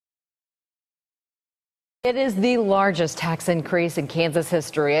It is the largest tax increase in Kansas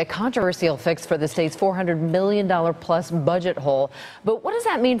history, a controversial fix for the state's $400 million plus budget hole. But what does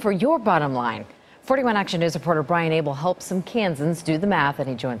that mean for your bottom line? 41 Action News reporter Brian Abel helps some Kansans do the math, and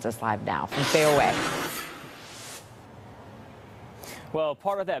he joins us live now from Fairway. Well,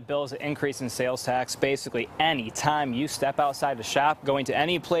 part of that bill is an increase in sales tax. Basically, any time you step outside the shop, going to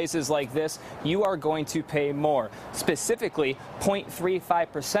any places like this, you are going to pay more. Specifically,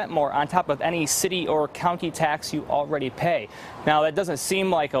 0.35% more on top of any city or county tax you already pay. Now, that doesn't seem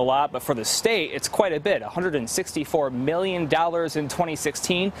like a lot, but for the state, it's quite a bit. $164 million in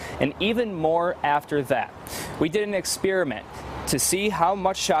 2016, and even more after that. We did an experiment to see how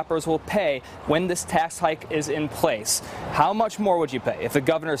much shoppers will pay when this tax hike is in place. How much more would you pay if the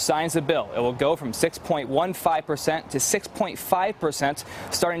governor signs the bill? It will go from 6.15% to 6.5%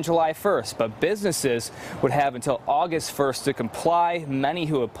 starting July 1st, but businesses would have until August 1st to comply. Many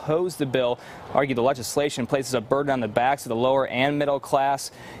who oppose the bill argue the legislation places a burden on the backs of the lower and middle class.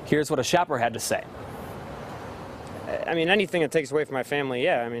 Here's what a shopper had to say. I mean, anything that takes away from my family,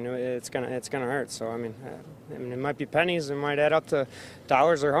 yeah. I mean, it's gonna hurt. So I mean, it might be pennies, it might add up to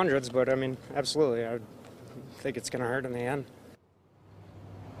dollars or hundreds, but I mean, absolutely, I think it's gonna hurt in the end.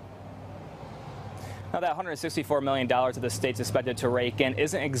 Now, that $164 million that the state's expected to rake in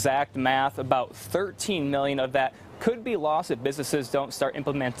isn't exact math. About $13 million of that could be lost if businesses don't start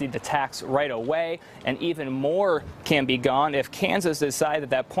implementing the tax right away, and even more can be gone if Kansas decides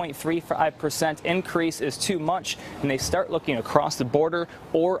that 0.35% increase is too much and they start looking across the border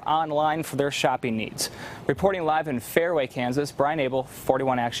or online for their shopping needs. Reporting live in Fairway, Kansas, Brian Abel,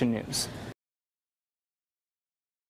 41 Action News.